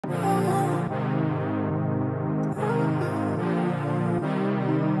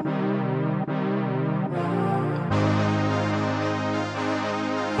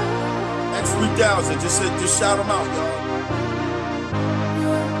3000. Just shout them out, y'all.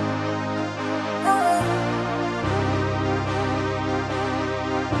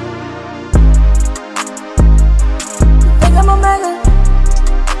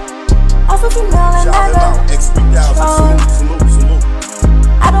 Shout them out, X3000, salute.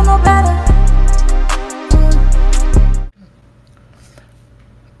 I don't know better.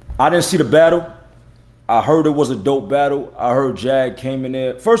 I didn't see the battle. I heard it was a dope battle. I heard Jag came in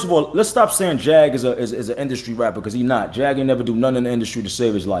there. First of all, let's stop saying Jag is an industry rapper, because he not. Jag ain't never do nothing in the industry to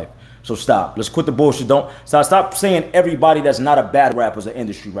save his life. So stop. Let's quit the bullshit. Stop saying everybody that's not a battle rapper is an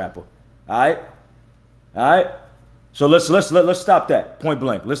industry rapper. All right. So let's stop that point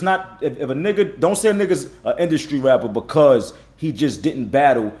blank. Let's not, if a nigga, don't say a nigga's an industry rapper because he just didn't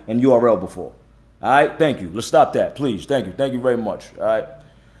battle in URL before. All right, thank you. Let's stop that, please. Thank you very much. All right.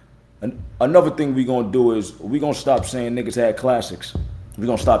 And another thing we gonna do is we gonna stop saying niggas had classics. We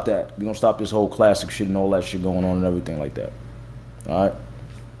gonna stop that. We gonna stop this whole classic shit and all that shit going on and everything like that. All right.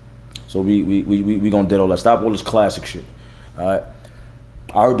 So we gonna dead all that. Stop all this classic shit. All right.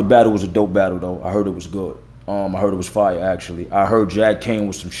 I heard the battle was a dope battle though. I heard it was good. I heard it was fire, actually. I heard Jag came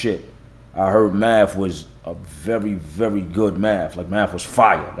with some shit. I heard Math was a very, very good Math. Like, Math was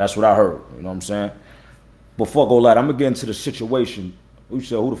fire. That's what I heard. You know what I'm saying? But fuck all that. I'm going to get into the situation. You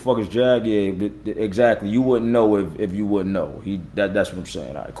said, who the fuck is Jag? Yeah, exactly. You wouldn't know if you wouldn't know. That's what I'm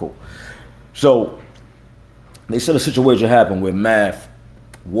saying. All right, cool. So, they said a situation happened where Math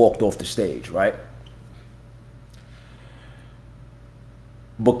walked off the stage, right?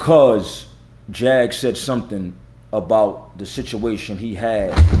 Because Jag said something about the situation he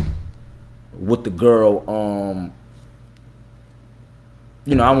had with the girl,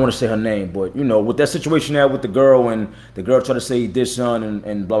 you know, I don't want to say her name, but, you know, with that situation there with the girl, and the girl tried to say he did son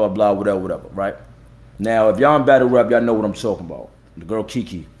and blah, blah, blah, whatever, right? Now, if y'all in battle rap, y'all know what I'm talking about. The girl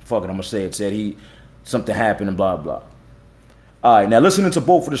Kiki, fuck it, I'm going to say it, said something happened and blah, blah. All right, now listening to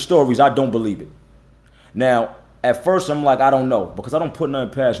both of the stories, I don't believe it. Now, at first, I'm like, I don't know, because I don't put nothing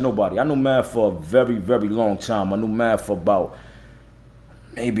past nobody. I knew Math for a very, very long time. I knew Math for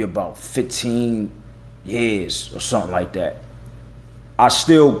maybe about 15 years or something like that. I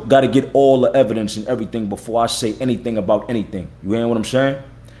still got to get all the evidence and everything before I say anything about anything. You hear what I'm saying?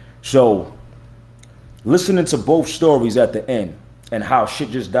 So, listening to both stories at the end and how shit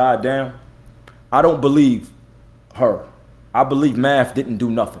just died down, I don't believe her. I believe Math didn't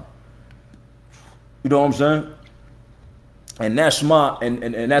do nothing. You know what I'm saying? And that's my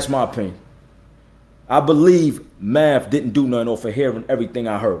that's my opinion. I believe Math didn't do nothing off of hearing everything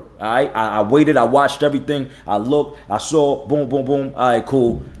I heard. All right, I waited, I watched everything, I looked, I saw, boom, boom, boom. All right,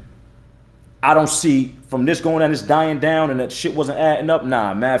 cool. I don't see from this going on, this dying down, and that shit wasn't adding up.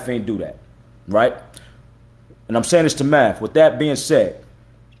 Nah, Math ain't do that, right? And I'm saying this to Math. With that being said,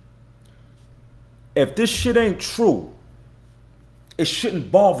 if this shit ain't true, it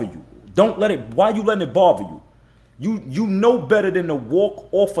shouldn't bother you. Don't let it. Why you letting it bother you? You know better than to walk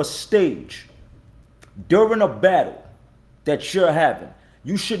off a stage during a battle that you're having.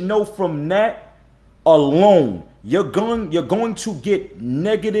 You should know from that alone, you're going to get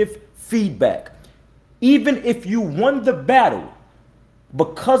negative feedback. Even if you won the battle,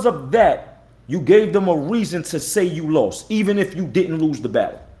 because of that, you gave them a reason to say you lost, even if you didn't lose the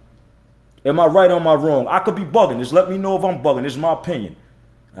battle. Am I right or am I wrong? I could be bugging. Just let me know if I'm bugging. This is my opinion.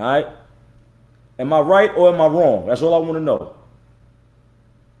 All right? Am I right or am I wrong? That's all I want to know.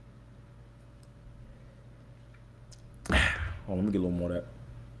 Oh, let me get a little more of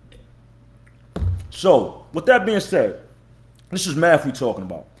that. So, with that being said, this is Math we talking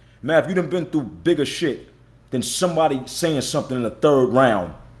about. Math, you done been through bigger shit than somebody saying something in the third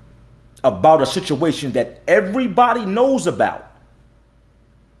round about a situation that everybody knows about.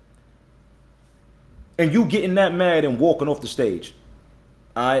 And you getting that mad and walking off the stage.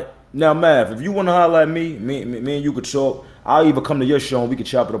 All right? Now, Math, if you want to holler at me and you could talk, I'll either come to your show and we can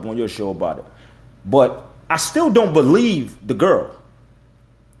chop it up on your show about it. But I still don't believe the girl.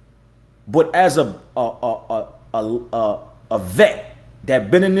 But as a vet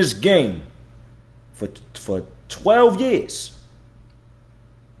that been in this game for 12 years,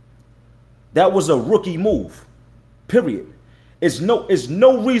 that was a rookie move. Period. It's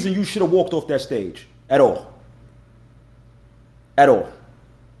no reason you should have walked off that stage at all. At all.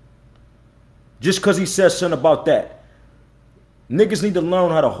 Just because he says something about that. Niggas need to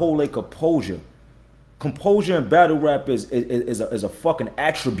learn how to hold their composure. Composure in battle rap is a fucking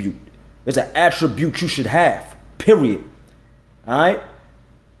attribute. It's an attribute you should have. Period. Alright?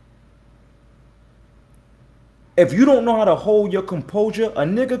 If you don't know how to hold your composure, a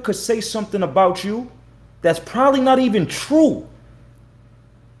nigga could say something about you that's probably not even true.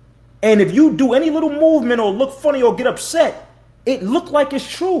 And if you do any little movement or look funny or get upset, it look like it's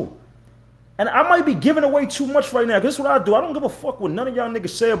true. And I might be giving away too much right now. This is what I do. I don't give a fuck what none of y'all niggas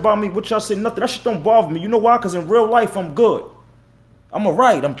say about me. What y'all say, nothing. That shit don't bother me. You know why? Because in real life, I'm good. I'm all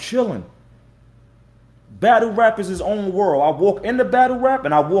right. I'm chilling. Battle rap is his own world. I walk into battle rap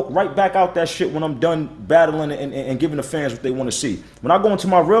and I walk right back out that shit when I'm done battling and giving the fans what they want to see. When I go into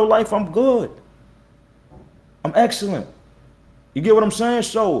my real life, I'm good. I'm excellent. You get what I'm saying?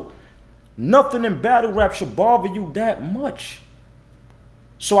 So nothing in battle rap should bother you that much.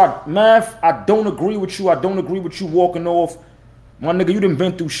 So Math, I don't agree with you. I don't agree with you walking off. My nigga, you done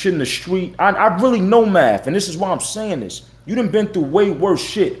been through shit in the street. I really know Math, and this is why I'm saying this. You done been through way worse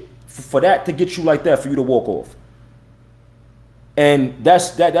shit for that to get you like that, for you to walk off. And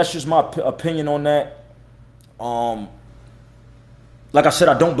that's just my opinion on that. Like I said,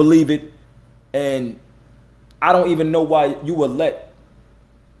 I don't believe it. And I don't even know why you would let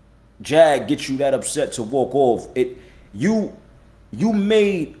Jag get you that upset to walk off. You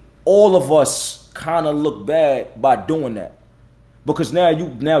made all of us kind of look bad by doing that. Because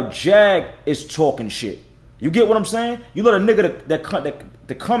now Jag is talking shit. You get what I'm saying? You let a nigga that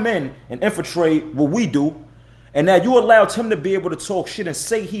come in and infiltrate what we do, and now you allowed him to be able to talk shit and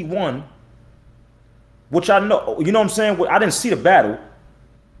say he won, which I know, you know what I'm saying? I didn't see the battle,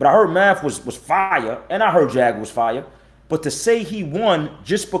 but I heard Math was fire, and I heard Jag was fire. But to say he won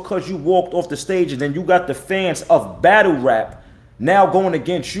just because you walked off the stage and then you got the fans of battle rap now going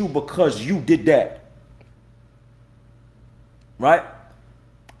against you because you did that. Right?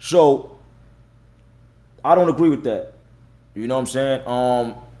 So I don't agree with that. You know what I'm saying?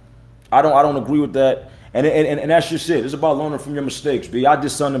 I don't agree with that. And that's just it. It's about learning from your mistakes, B. I did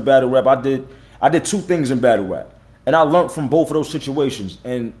something in battle rap. I did two things in battle rap. And I learned from both of those situations.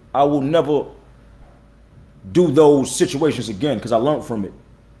 And I will never do those situations again because I learned from it.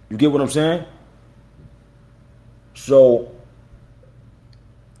 You get what I'm saying? So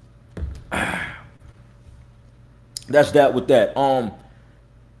that's that with that.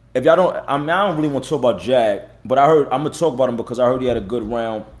 If y'all don't, I don't really want to talk about Jag, but I'm gonna talk about him because I heard he had a good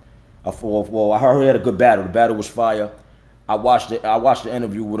round. Well, I heard he had a good battle. The battle was fire. I watched the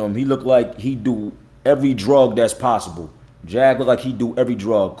interview with him. He looked like he do every drug that's possible. Jag looked like he do every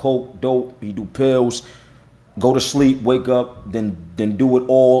drug. Coke, dope, he do pills, go to sleep, wake up, then do it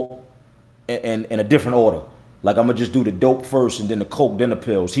all in a different order. Like, I'm gonna just do the dope first and then the coke, then the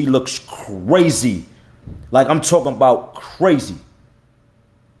pills. He looks crazy. Like, I'm talking about crazy.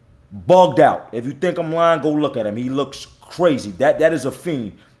 Bugged out. If you think I'm lying, go look at him. He looks crazy. That is a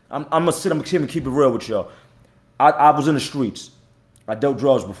fiend. I'm gonna keep it real with y'all. I was in the streets. I dealt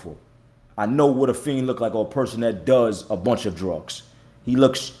drugs before. I know what a fiend look like, or a person that does a bunch of drugs. He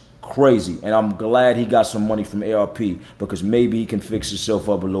looks crazy, and I'm glad he got some money from ARP because maybe he can fix himself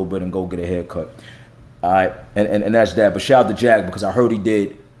up a little bit and go get a haircut. All right, and that's that. But shout out to Jag because I heard he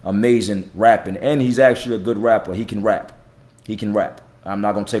did amazing rapping, and he's actually a good rapper. He can rap. He can rap. I'm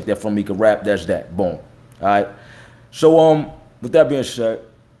not gonna take that from him. He can rap. That's that. Boom. All right. So with that being said,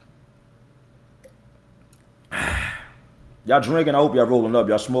 y'all drinking? I hope y'all rolling up.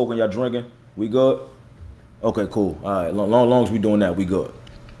 Y'all smoking? Y'all drinking? We good? Okay, cool. All right. Long as we doing that, we good.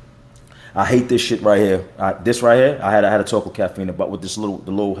 I hate this shit right here. This right here, I had to talk with Caffeine about with the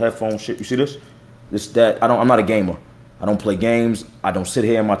little headphone shit. You see this? I'm not a gamer. I don't play games. I don't sit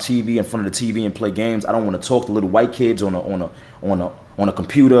here on my TV in front of the TV and play games. I don't want to talk to little white kids on a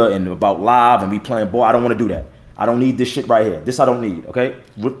computer and about live and be playing ball. I don't want to do that. I don't need this shit right here. This I don't need. Okay,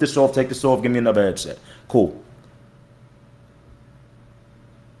 rip this off, take this off, give me another headset. Cool.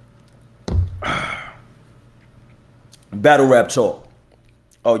 Battle rap talk.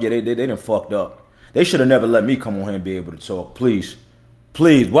 Oh yeah, they done fucked up. They should have never let me come on here and be able to talk. Please.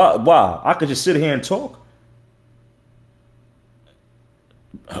 Please. Why? I could just sit here and talk.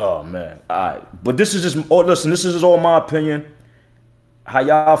 Oh man. Alright. But this is just listen, this is just all my opinion. How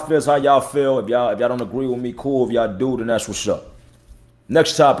y'all feel is how y'all feel. If y'all don't agree with me, cool. If y'all do, then that's what's up.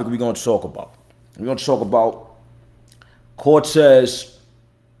 Next topic we're gonna talk about. We're gonna talk about Cortez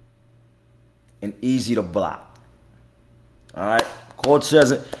and Easy to Block. Alright.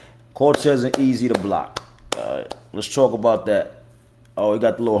 Cortez and Easy to Block. Alright, let's talk about that. Oh, we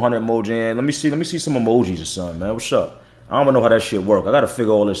got the little 100 emoji in. Let me see some emojis or something, man. What's up? I don't even know how that shit work. I gotta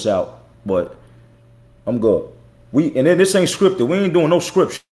figure all this out, but I'm good. And then this ain't scripted. We ain't doing no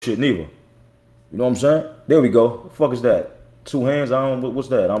script shit neither. You know what I'm saying? There we go. What the fuck is that? Two hands? What's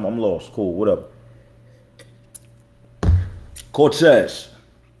that? I'm lost. Cool, whatever. Cortez,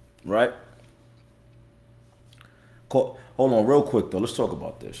 right? Hold on, real quick though. Let's talk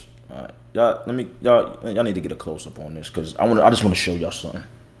about this. All right, y'all need to get a close up on this because I just want to show y'all something.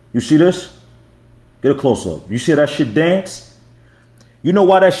 You see this? Get a close up. You see that shit dance? You know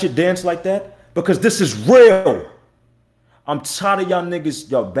why that shit dance like that? Because this is real. I'm tired of y'all niggas,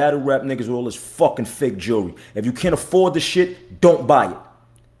 y'all battle rap niggas with all this fucking fake jewelry. If you can't afford the shit, don't buy it.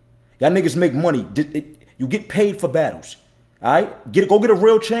 Y'all niggas make money. You get paid for battles. All right? Go get a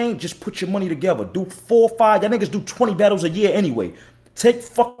real chain. Just put your money together. Do 4 or 5. Y'all niggas do 20 battles a year anyway. Take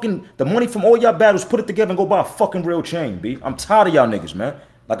fucking the money from all y'all battles, put it together and go buy a fucking real chain, B. I'm tired of y'all niggas, man.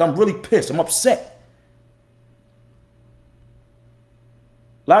 Like, I'm really pissed. I'm upset.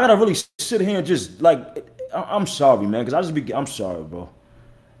 Like, I gotta really sit here and just, like, I'm sorry, man, because I'm sorry, bro.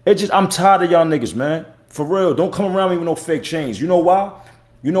 I'm tired of y'all niggas, man. For real, don't come around me with no fake chains. You know why?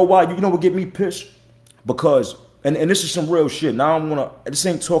 You know why? You know what get me pissed? Because, and this is some real shit. Now this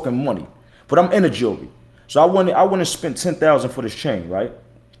ain't talking money, but I'm into jewelry. So I went and spent $10,000 for this chain, right?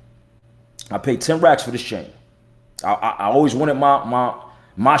 I paid 10 racks for this chain. I always wanted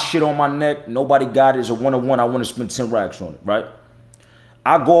my shit on my neck. Nobody got it. It's a one-on-one. I want to spend 10 racks on it, right?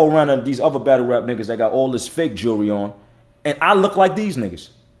 I go around to these other battle rap niggas that got all this fake jewelry on, and I look like these niggas.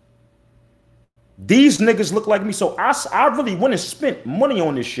 These niggas look like me, so I really went and spent money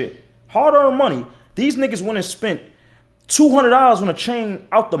on this shit. Hard-earned money. These niggas went and spent $200 on a chain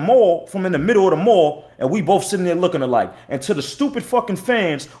out the mall, from in the middle of the mall, and we both sitting there looking alike. And to the stupid fucking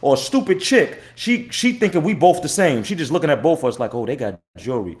fans or a stupid chick, she thinking we both the same. She just looking at both of us like, oh, they got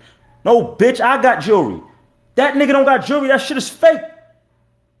jewelry. No, bitch, I got jewelry. That nigga don't got jewelry. That shit is fake.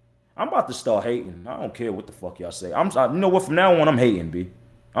 I'm about to start hating. I don't care what the fuck y'all say. You know what? From now on, I'm hating, B.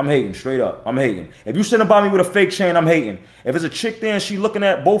 I'm hating, straight up. I'm hating. If you sitting by me with a fake chain, I'm hating. If there's a chick there and she looking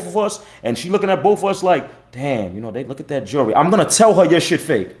at both of us, and she looking at both of us like, damn, you know, they look at that jewelry. I'm going to tell her your shit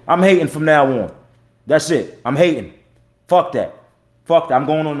fake. I'm hating from now on. That's it. I'm hating. Fuck that. Fuck that. I'm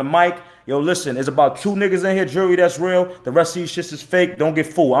going on the mic. Yo, listen, there's about 2 niggas in here, jewelry that's real. The rest of these shits is fake. Don't get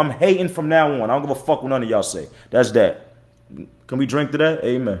fooled. I'm hating from now on. I don't give a fuck what none of y'all say. That's that. Can we drink to that?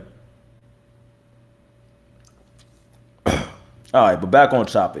 Amen. All right, but back on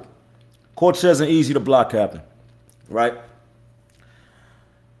topic. Cortez and Easy the Block happened, right?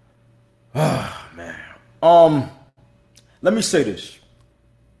 Oh, man. Let me say this.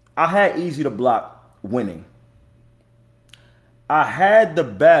 I had Easy the Block winning. I had the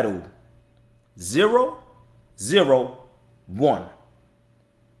battle 0-0-1.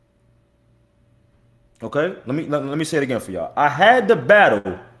 Okay? Let me say it again for y'all. I had the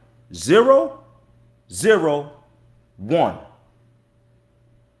battle 0-0-1.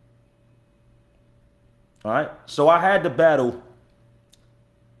 All right, so I had the battle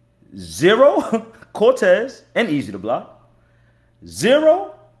 0 Cortez and Easy to Block,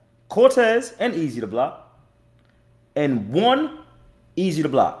 0 Cortez and Easy to Block, and 1 Easy to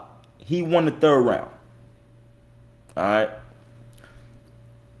Block. He won the 3rd round. All right.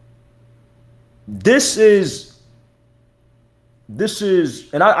 This is,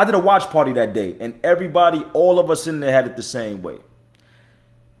 and I did a watch party that day, and everybody, all of us in there had it the same way.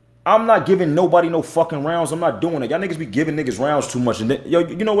 I'm not giving nobody no fucking rounds. I'm not doing it. Y'all niggas be giving niggas rounds too much. And then, yo,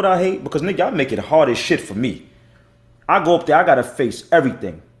 you know what I hate? Because nigga, y'all make it hard as shit for me. I go up there, I gotta face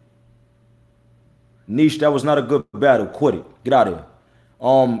everything. Niche, that was not a good battle. Quit it. Get out of here.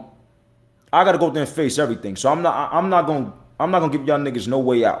 I gotta go up there and face everything. So I'm not gonna give y'all niggas no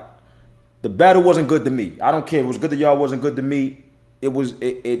way out. The battle wasn't good to me. I don't care. It was good to y'all, wasn't good to me.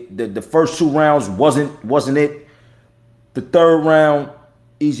 The first 2 rounds wasn't it. The 3rd round,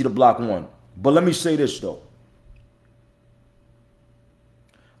 Easy to Block won. But let me say this though.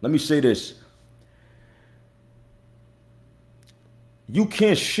 Let me say this. You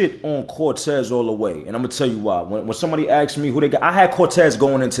can't shit on Cortez all the way. And I'm going to tell you why. When somebody asked me who they got, I had Cortez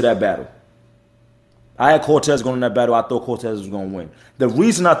going into that battle. I had Cortez going in that battle. I thought Cortez was going to win. The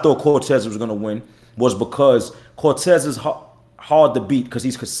reason I thought Cortez was going to win was because Cortez is hard to beat because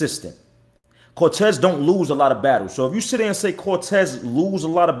he's consistent. Cortez don't lose a lot of battles. So if you sit there and say Cortez lose a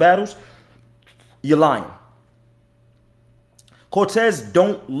lot of battles, you're lying. Cortez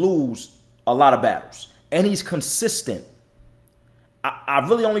don't lose a lot of battles. And he's consistent. I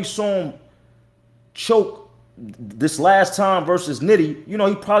really only saw him choke this last time versus Nitty. You know,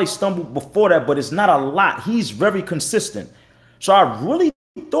 he probably stumbled before that, but it's not a lot. He's very consistent. So I really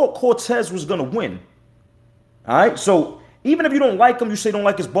thought Cortez was going to win. All right? So even if you don't like him, you say don't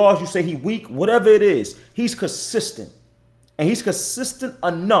like his bars, you say he weak, whatever it is, he's consistent. And he's consistent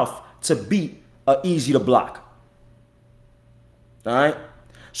enough to beat Easy to Block. All right?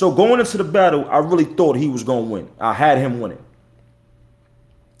 So going into the battle, I really thought he was going to win. I had him winning.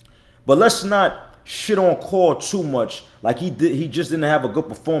 But let's not shit on Core too much. Like he just didn't have a good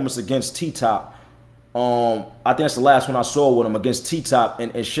performance against T-Top. I think that's the last one I saw with him against T-Top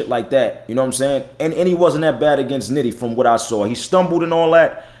and shit like that. You know what I'm saying? And he wasn't that bad against Nitty from what I saw. He stumbled and all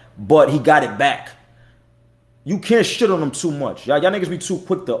that, but he got it back. You can't shit on him too much. Y'all niggas be too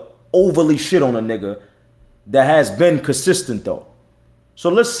quick to overly shit on a nigga that has been consistent though. So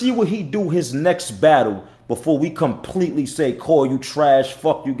let's see what he do his next battle before we completely say, Cole, you trash,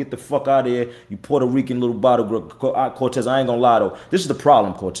 fuck you, get the fuck out of here, you Puerto Rican little bottle girl. Cortez, I ain't gonna lie though. This is the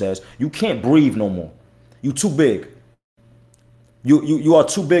problem, Cortez. You can't breathe no more. You too big. You are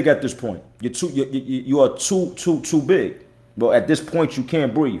too big at this point. You are too big. But at this point, you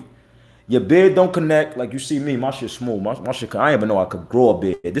can't breathe. Your beard don't connect. Like you see me, my shit smooth. My shit, I didn't even know I could grow a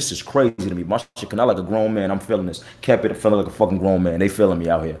beard. This is crazy to me. My shit connect like a grown man. I'm feeling this. Kept it feeling like a fucking grown man. They feeling me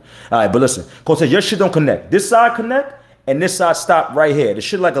out here. All right, but listen, Cortez, your shit don't connect. This side connect and this side stop right here. This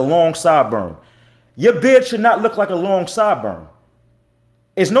shit like a long sideburn. Your beard should not look like a long sideburn.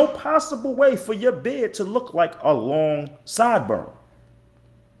 There's no possible way for your beard to look like a long sideburn.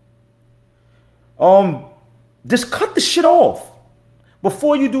 Just cut the shit off.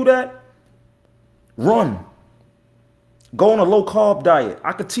 Before you do that, run. Go on a low carb diet.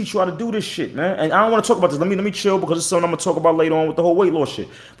 I could teach you how to do this shit, man. And I don't want to talk about this. Let me chill because it's something I'm gonna talk about later on with the whole weight loss shit.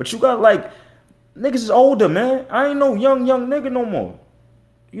 But you got like niggas is older, man. I ain't no young nigga no more.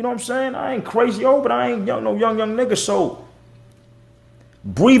 You know what I'm saying? I ain't crazy old, but I ain't no young nigga. So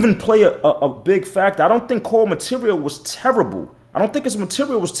breathing play a big factor. I don't think core material was terrible. I don't think his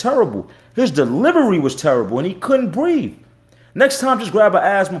material was terrible. His delivery was terrible, and he couldn't breathe. Next time, just grab an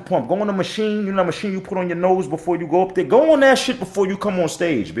asthma pump. Go on the machine. You know the machine you put on your nose before you go up there. Go on that shit before you come on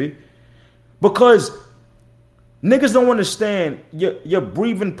stage, B. Because niggas don't understand your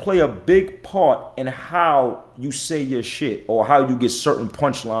breathing play a big part in how you say your shit or how you get certain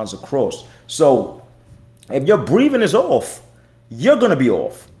punchlines across. So if your breathing is off, you're going to be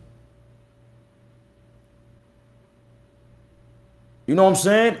off. You know what I'm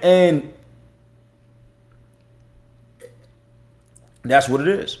saying? And that's what it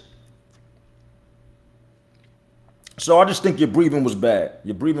is. So I just think your breathing was bad.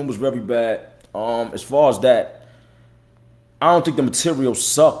 Your breathing was very bad. As far as that, I don't think the material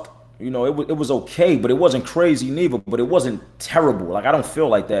sucked. You know, it was okay, but it wasn't crazy neither, but it wasn't terrible. Like, I don't feel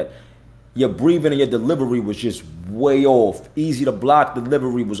like that. Your breathing and your delivery was just way off. Easy to block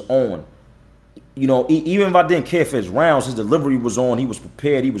delivery was on. You know, even if I didn't care for his rounds, his delivery was on. He was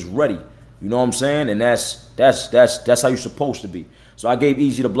prepared. He was ready. You know what I'm saying? And that's how you're supposed to be. So I gave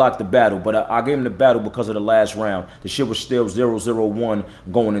Easy to block the battle, but I gave him the battle because of the last round. The shit was still 0-0-1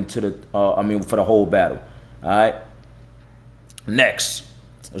 going into the, for the whole battle. All right. Next,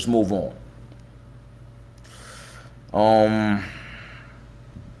 let's move on.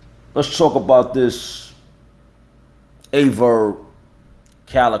 Let's talk about this Verb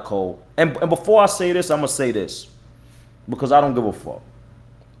Calicoe. And before I say this, I'm going to say this because I don't give a fuck.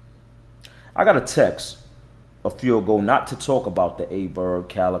 I got a text a few ago not to talk about the Verb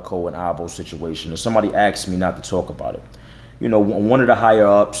Calicoe and Abo situation. And somebody asked me not to talk about it. You know, one of the higher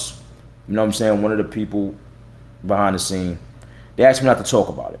ups, you know what I'm saying, one of the people behind the scene, they asked me not to talk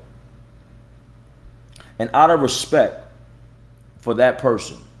about it. And out of respect for that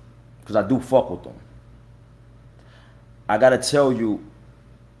person, because I do fuck with them, I got to tell you,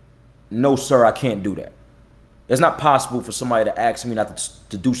 no, sir, I can't do that. It's not possible for somebody to ask me not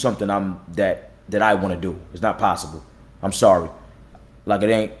to do something that I want to do. It's not possible. I'm sorry. Like, it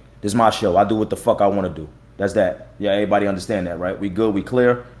ain't. This is my show. I do what the fuck I want to do. That's that. Yeah, everybody understand that, right? We good? We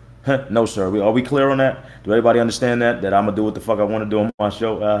clear? No, sir. Are we clear on that? Do everybody understand that? That I'm going to do what the fuck I want to do on my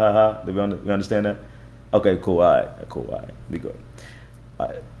show? Do we understand that? Okay, cool. All right. Cool. All right. Be good. All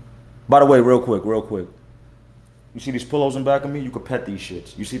right. By the way, real quick. You see these pillows in back of me? You could pet these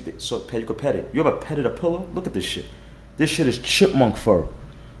shits. You see, you could pet it. You ever petted a pillow? Look at this shit. This shit is chipmunk fur.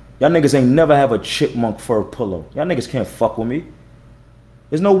 Y'all niggas ain't never have a chipmunk fur pillow. Y'all niggas can't fuck with me.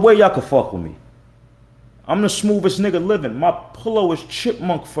 There's no way y'all can fuck with me. I'm the smoothest nigga living. My pillow is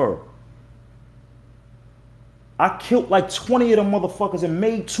chipmunk fur. I killed like 20 of them motherfuckers and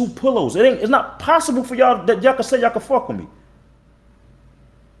made 2 pillows. It's not possible for y'all that y'all can say y'all can fuck with me.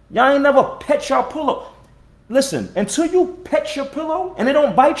 Y'all ain't never pet y'all pillow. Listen, until you pet your pillow and it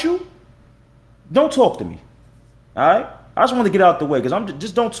don't bite you, don't talk to me. All right? I just want to get out the way because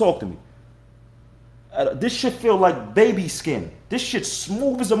just don't talk to me. This shit feel like baby skin. This shit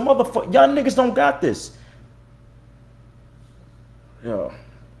smooth as a motherfucker. Y'all niggas don't got this. Yeah.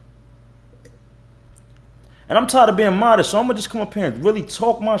 And I'm tired of being modest, so I'm going to just come up here and really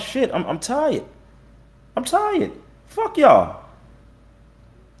talk my shit. I'm tired. I'm tired. Fuck y'all.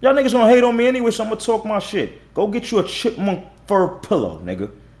 Y'all niggas gonna hate on me anyway, so I'm gonna talk my shit. Go get you a chipmunk fur pillow,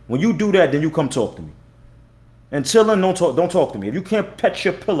 nigga. When you do that, then you come talk to me. Until then, don't talk to me. If you can't pet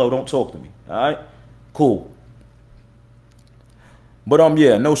your pillow, don't talk to me. All right? Cool. But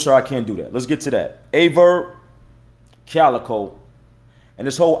yeah, no sir, I can't do that. Let's get to that. Verb Calicoe and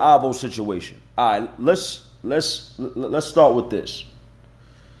this whole Avo situation. All right, let's start with this.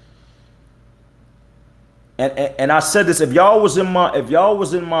 And I said this, if y'all was in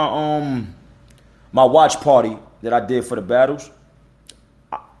my my watch party that I did for the battles,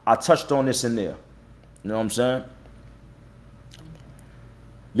 I touched on this in there. You know what I'm saying?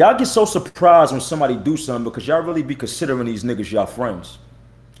 Y'all get so surprised when somebody do something because y'all really be considering these niggas y'all friends.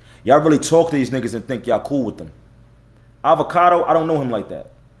 Y'all really talk to these niggas and think y'all cool with them. Avocado, I don't know him like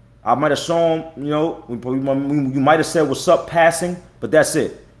that. I might have shown him, you know, you might have said what's up passing, but that's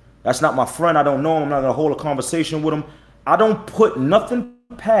it. That's not my friend. I don't know him. I'm not going to hold a conversation with him. I don't put nothing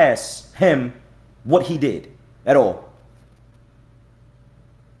past him, what he did at all.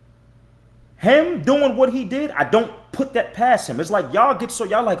 Him doing what he did, I don't put that past him. It's like y'all get so,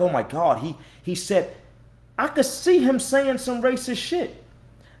 y'all like, oh my God, he said, I could see him saying some racist shit.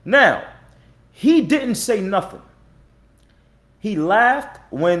 Now, he didn't say nothing. He laughed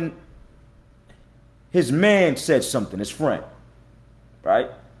when his man said something, his friend,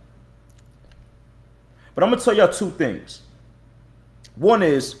 right? But I'm going to tell y'all two things. One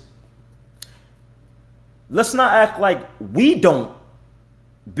is, let's not act like we don't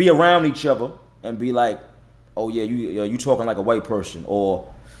be around each other and be like, oh yeah, you talking like a white person,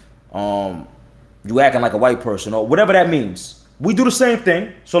 or you acting like a white person, or whatever that means. We do the same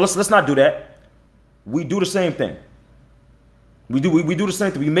thing, so let's not do that. We do the same thing. We do the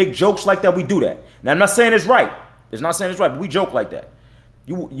same thing. We make jokes like that. We do that. Now I'm not saying it's right. It's not saying it's right, but we joke like that.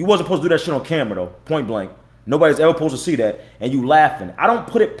 You wasn't supposed to do that shit on camera though, point blank. Nobody's ever supposed to see that, and you laughing. I don't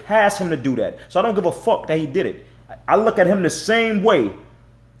put it past him to do that, so I don't give a fuck that he did it. I look at him the same way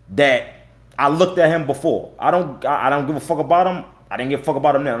that I looked at him before. I don't give a fuck about him. I didn't give a fuck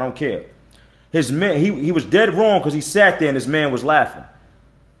about him now. I don't care. His man, he was dead wrong because he sat there and his man was laughing.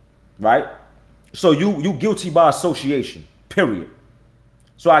 Right? So you guilty by association. Period.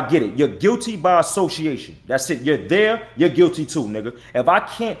 So I get it. You're guilty by association. That's it. You're there. You're guilty too, nigga. If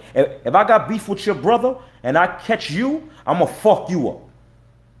I got beef with your brother and I catch you, I'ma fuck you up.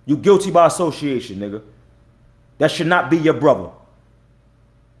 You guilty by association, nigga. That should not be your brother.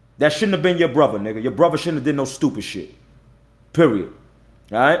 That shouldn't have been your brother, nigga. Your brother shouldn't have did no stupid shit. Period.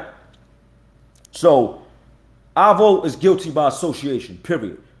 All right? So, Avo is guilty by association.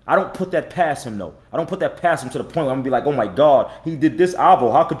 Period. I don't put that past him, though. I don't put that past him to the point where I'm going to be like, oh, my God, he did this,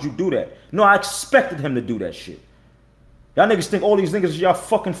 Avo. How could you do that? No, I expected him to do that shit. Y'all niggas think all these niggas is y'all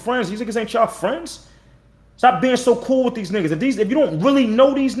fucking friends. These niggas ain't y'all friends. Stop being so cool with these niggas. If you don't really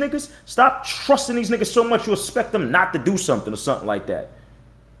know these niggas, stop trusting these niggas so much you expect them not to do something or something like that.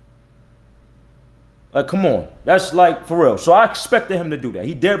 Like, come on. That's like, for real. So I expected him to do that.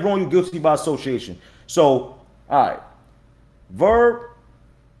 He dead wrong. You guilty by association. So, all right. Verb,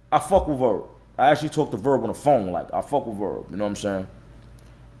 I fuck with Verb. I actually talked to Verb on the phone. Like, I fuck with Verb. You know what I'm saying?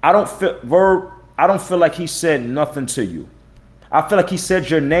 I don't feel like he said nothing to you. I feel like he said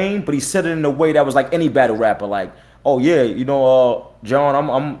your name, but he said it in a way that was like any battle rapper. Like, oh yeah, you know, John,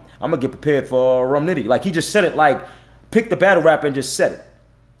 I'm gonna get prepared for Rum Nitty. Like, he just said it like, pick the battle rapper and just said it.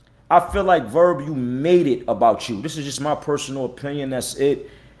 I feel like, Verb, you made it about you. This is just my personal opinion. That's it.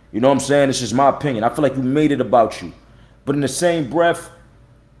 You know what I'm saying? This is my opinion. I feel like you made it about you. But in the same breath,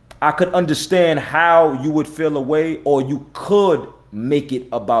 I could understand how you would feel away, or you could make it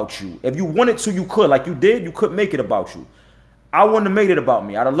about you. If you wanted to, you could. Like you did, you could make it about you. I wouldn't have made it about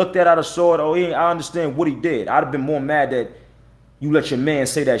me. I'd have looked at it, I'd have saw it, oh, I understand what he did. I'd have been more mad that you let your man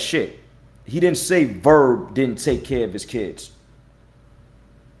say that shit. He didn't say Verb didn't take care of his kids.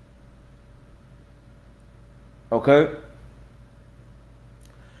 Okay?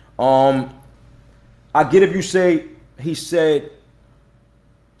 I get if you say he said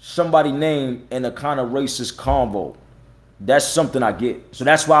somebody name in a kind of racist convo. That's something I get. So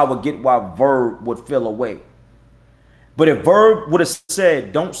that's why I would get why Verb would feel away. But if Verb would have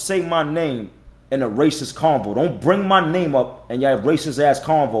said, don't say my name in a racist convo, don't bring my name up and you have racist ass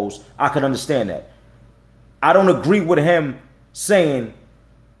convos, I could understand that. I don't agree with him saying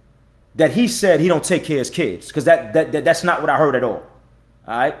that he said he don't take care of his kids, because that's not what I heard at all.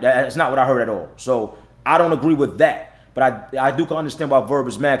 All right? That's not what I heard at all. So I don't agree with that. But I do understand why Verb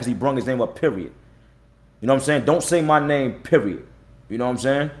is mad, because he brung his name up, period. You know what I'm saying? Don't say my name, period. You know what I'm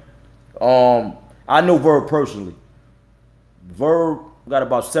saying? I know Verb personally. Verb got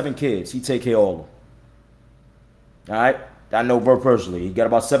about 7 kids. He take care of all of them. All right? I know Verb personally. He got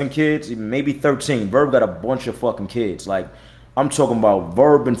about 7 kids, maybe 13. Verb got a bunch of fucking kids. Like, I'm talking about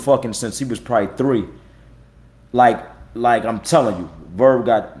Verb been fucking since he was probably 3. like I'm telling you, Verb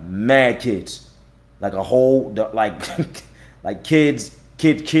got mad kids, like a whole like like kids.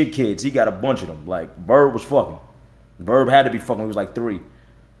 He got a bunch of them. Like Verb was fucking. Verb had to be fucking. He was like 3.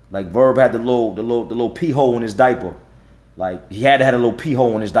 Like Verb had the little pee hole in his diaper. Like he had to have a little pee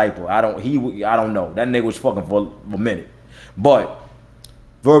hole in his diaper. I don't know. That nigga was fucking for a minute. But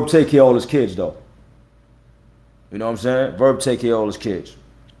Verb take care of all his kids though. You know what I'm saying? Verb take care of all his kids.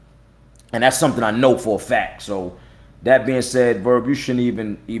 And that's something I know for a fact. So that being said, Verb, you shouldn't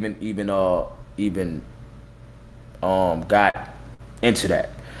even got into that.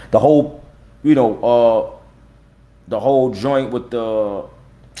 The whole, you know, the whole joint with the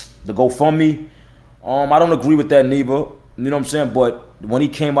GoFundMe, I don't agree with that neither. You know what I'm saying? But when he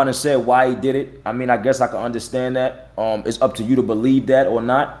came out and said why he did it, I mean, I guess I can understand that. It's up to you to believe that or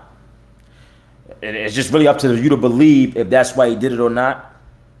not. It's just really up to you to believe if that's why he did it or not.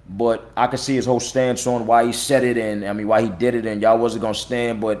 But I can see his whole stance on why he said it and I mean why he did it, and y'all wasn't gonna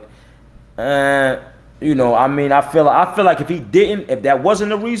stand. But you know, I mean, I feel like if he didn't, if that wasn't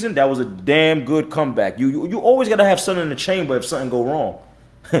the reason, that was a damn good comeback. You always gotta have something in the chamber if something go wrong.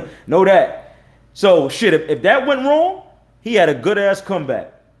 Know that. So shit, if that went wrong, he had a good ass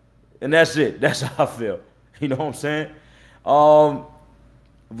comeback, and that's it. That's how I feel. You know what I'm saying?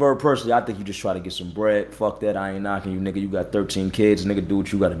 Verb, personally, I think you just try to get some bread. Fuck that. I ain't knocking you, nigga. You got 13 kids, nigga. Do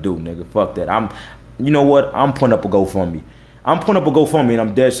what you gotta do, nigga. Fuck that. You know what? I'm putting up a GoFundMe. I'm putting up a GoFundMe, and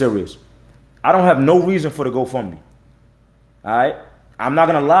I'm dead serious. I don't have no reason for the GoFundMe. All right? I'm not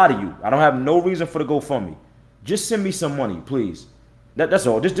gonna lie to you. I don't have no reason for the GoFundMe. Just send me some money, please. That's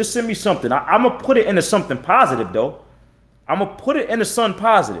all. Just send me something. I'm gonna put it into something positive, though. I'm gonna put it into something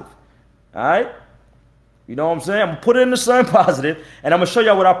positive. All right? You know what I'm saying? I'm gonna put it into something positive, and I'm gonna show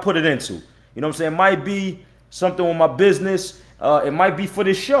y'all what I put it into. You know what I'm saying? It might be something with my business. It might be for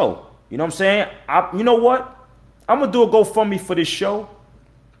this show. You know what I'm saying? You know what? I'm gonna do a GoFundMe for this show,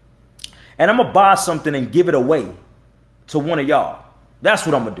 and I'm gonna buy something and give it away to one of y'all. That's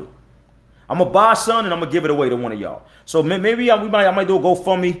what I'm gonna do. I'm gonna buy something and I'm gonna give it away to one of y'all. So maybe I might do a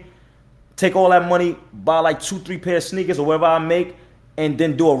GoFundMe, take all that money, buy like 2-3 pair of sneakers or whatever I make, and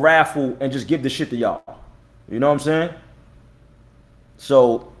then do a raffle and just give the shit to y'all. You know what I'm saying?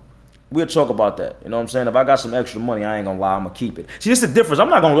 So we'll talk about that. You know what I'm saying? If I got some extra money, I ain't gonna lie, I'm gonna keep it. See, this is the difference. I'm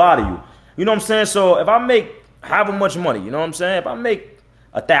not gonna lie to you. You know what I'm saying? So if I make however much money, you know what I'm saying? If I make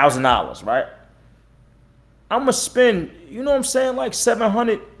 $1,000, right? I'm gonna spend, you know what I'm saying, like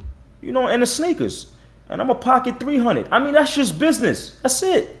 $700, you know, in the sneakers. And I'm gonna pocket $300. I mean, that's just business. That's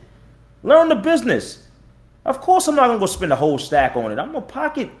it. Learn the business. Of course, I'm not gonna go spend a whole stack on it. I'm gonna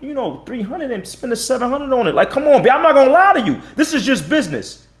pocket, you know, $300 and spend the $700 on it. Like, come on, B, I'm not gonna lie to you. This is just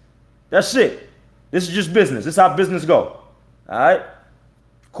business. That's it. This is just business. This is how business go. All right?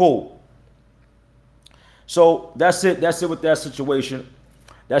 Cool. So that's it. That's it with that situation.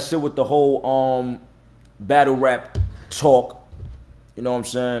 That's it with the whole battle rap talk. You know what I'm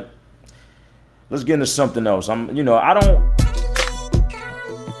saying? Let's get into something else. I don't